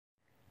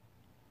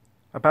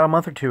About a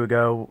month or two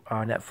ago,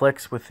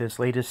 Netflix, with its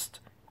latest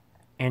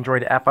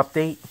Android app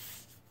update,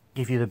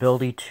 gave you the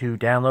ability to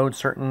download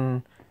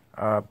certain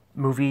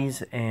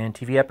movies and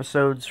TV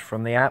episodes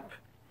from the app.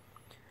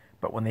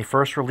 But when they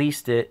first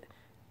released it,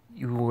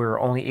 you were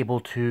only able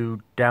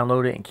to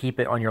download it and keep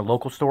it on your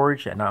local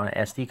storage and not on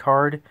an SD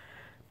card.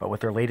 But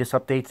with their latest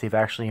updates, they've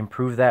actually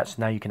improved that, so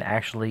now you can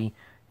actually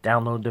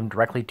download them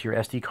directly to your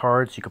SD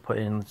card. So you could put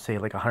in, say,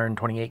 like a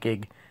 128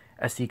 gig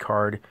SD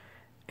card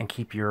and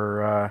keep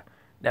your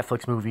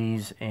Netflix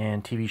movies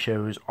and TV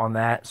shows on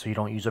that, so you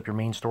don't use up your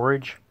main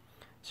storage.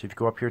 So if you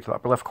go up here to the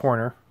upper left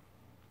corner,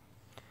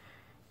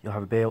 you'll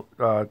have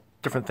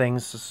different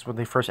things. This is what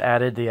they first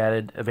added. They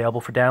added available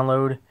for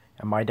download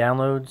and my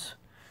downloads.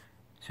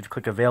 So if you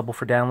click available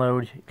for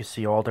download, you can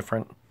see all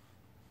different,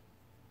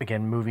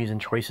 again, movies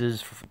and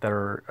choices that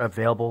are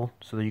available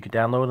so that you can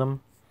download them.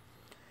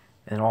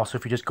 And also,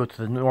 if you just go to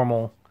the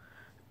normal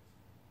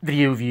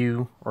video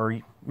view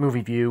or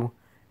movie view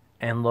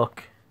and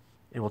look,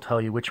 it will tell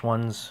you which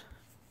ones.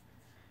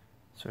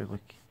 So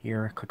look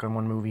here, click on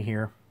one movie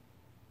here.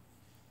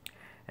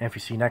 And if you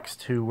see next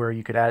to where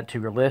you could add it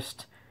to your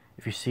list,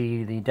 if you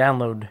see the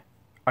download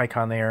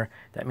icon there,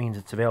 that means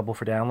it's available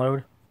for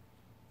download.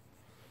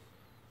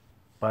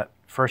 But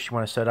first you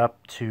want to set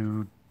up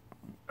to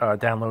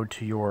download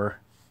to your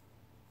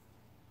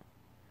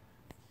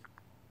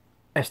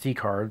SD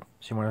card.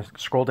 So you want to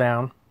scroll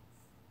down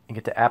and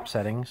get to app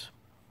settings.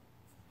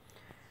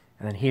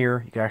 And then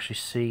here you can actually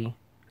see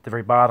at the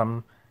very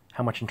bottom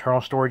how much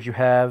internal storage you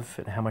have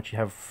and how much you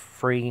have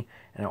free,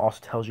 and it also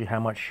tells you how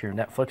much your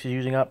Netflix is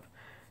using up.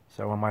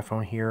 So on my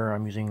phone here,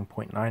 I'm using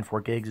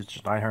 0.94 gigs, it's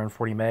just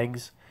 940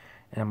 megs,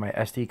 and on my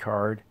SD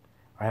card,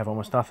 I have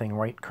almost nothing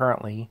right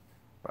currently.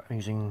 I'm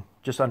using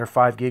just under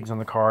 5 gigs on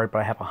the card, but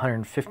I have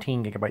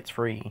 115 gigabytes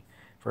free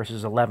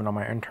versus 11 on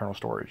my internal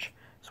storage.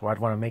 So I'd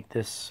want to make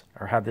this,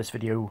 or have this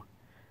video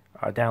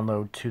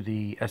download to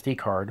the SD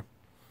card.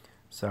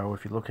 So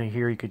if you look in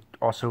here, you could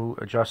also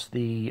adjust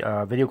the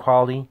video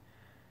quality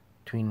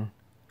between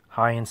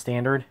high and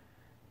standard.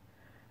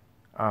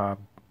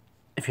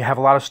 If you have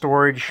a lot of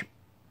storage,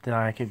 then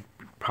I could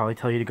probably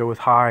tell you to go with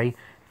high.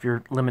 If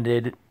you're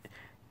limited,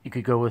 you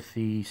could go with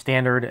the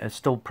standard. It's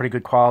still pretty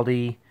good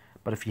quality,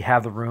 but if you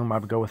have the room, I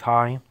would go with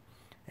high.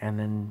 And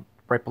then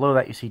right below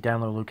that, you see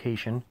download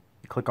location.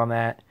 You click on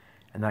that,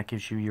 and that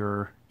gives you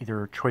your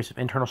either choice of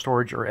internal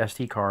storage or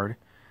SD card.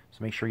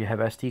 So make sure you have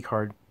SD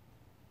card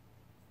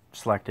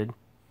selected.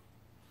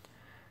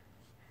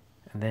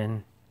 And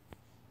then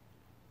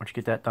once you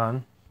get that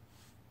done,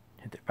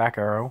 hit the back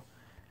arrow,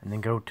 and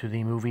then go to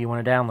the movie you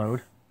want to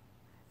download,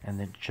 and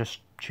then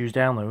just choose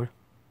download.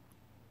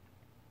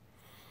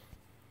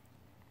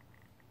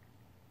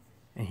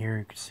 And here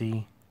you can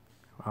see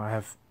I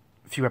have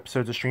a few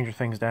episodes of Stranger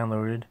Things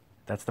downloaded.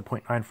 That's the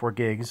 0.94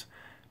 gigs.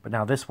 But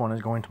now this one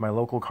is going to my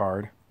local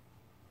card.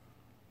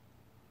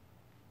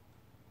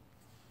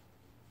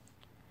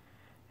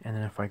 And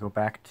then if I go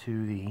back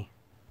to the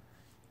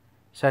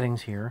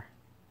settings here,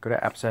 go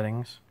to app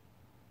settings,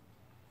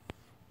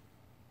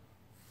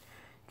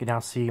 you can now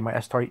see my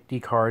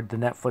SD card. The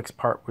Netflix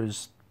part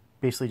was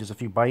basically just a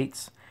few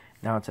bytes.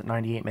 Now it's at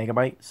 98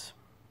 megabytes.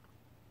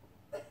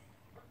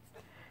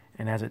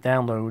 And as it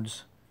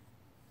downloads,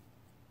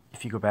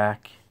 if you go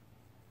back,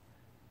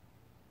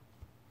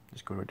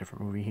 just go to a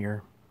different movie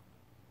here.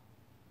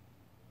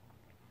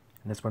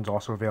 And this one's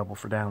also available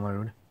for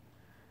download.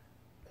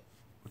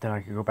 But then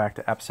I can go back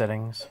to app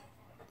settings.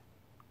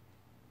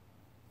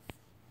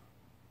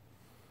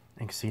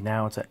 And you can see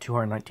now it's at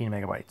 219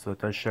 megabytes. So it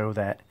does show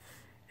that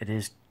it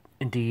is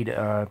indeed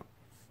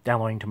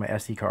downloading to my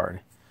SD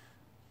card.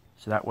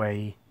 So that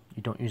way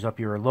you don't use up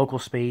your local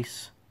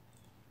space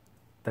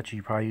that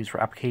you probably use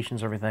for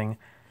applications and everything,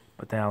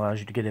 but that allows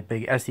you to get a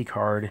big SD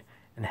card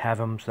and have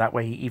them, so that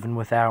way even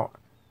without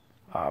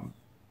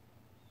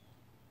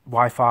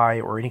Wi-Fi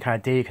or any kind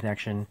of data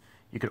connection,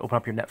 you could open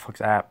up your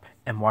Netflix app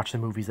and watch the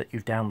movies that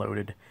you've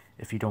downloaded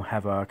if you don't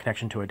have a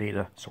connection to a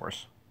data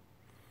source.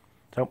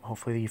 So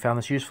hopefully you found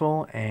this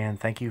useful, and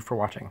thank you for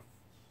watching.